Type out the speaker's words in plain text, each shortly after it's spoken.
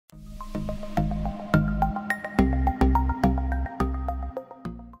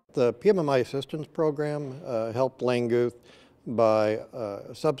The PMMI assistance program helped Languth by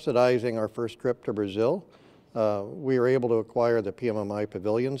subsidizing our first trip to Brazil. We were able to acquire the PMMI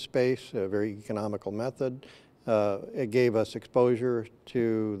pavilion space, a very economical method. It gave us exposure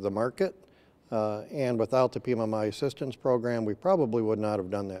to the market, and without the PMMI assistance program, we probably would not have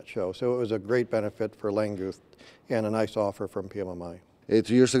done that show. So it was a great benefit for Languth and a nice offer from PMMI.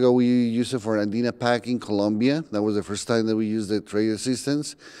 2 years ago, we used it for Andina Pack in Colombia. That was the first time that we used the trade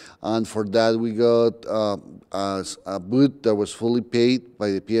assistance. And for that, we got a booth that was fully paid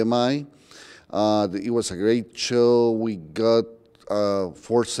by the PMI. It was a great show. We got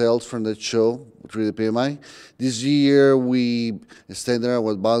 4 sales from that show through the PMI. This year, we extended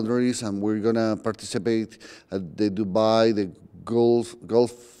our boundaries, and we're going to participate at the Dubai, the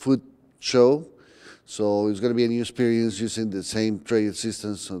Gulf Food Show. So it's going to be a new experience using the same trade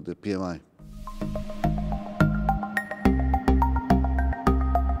assistance of the PMI.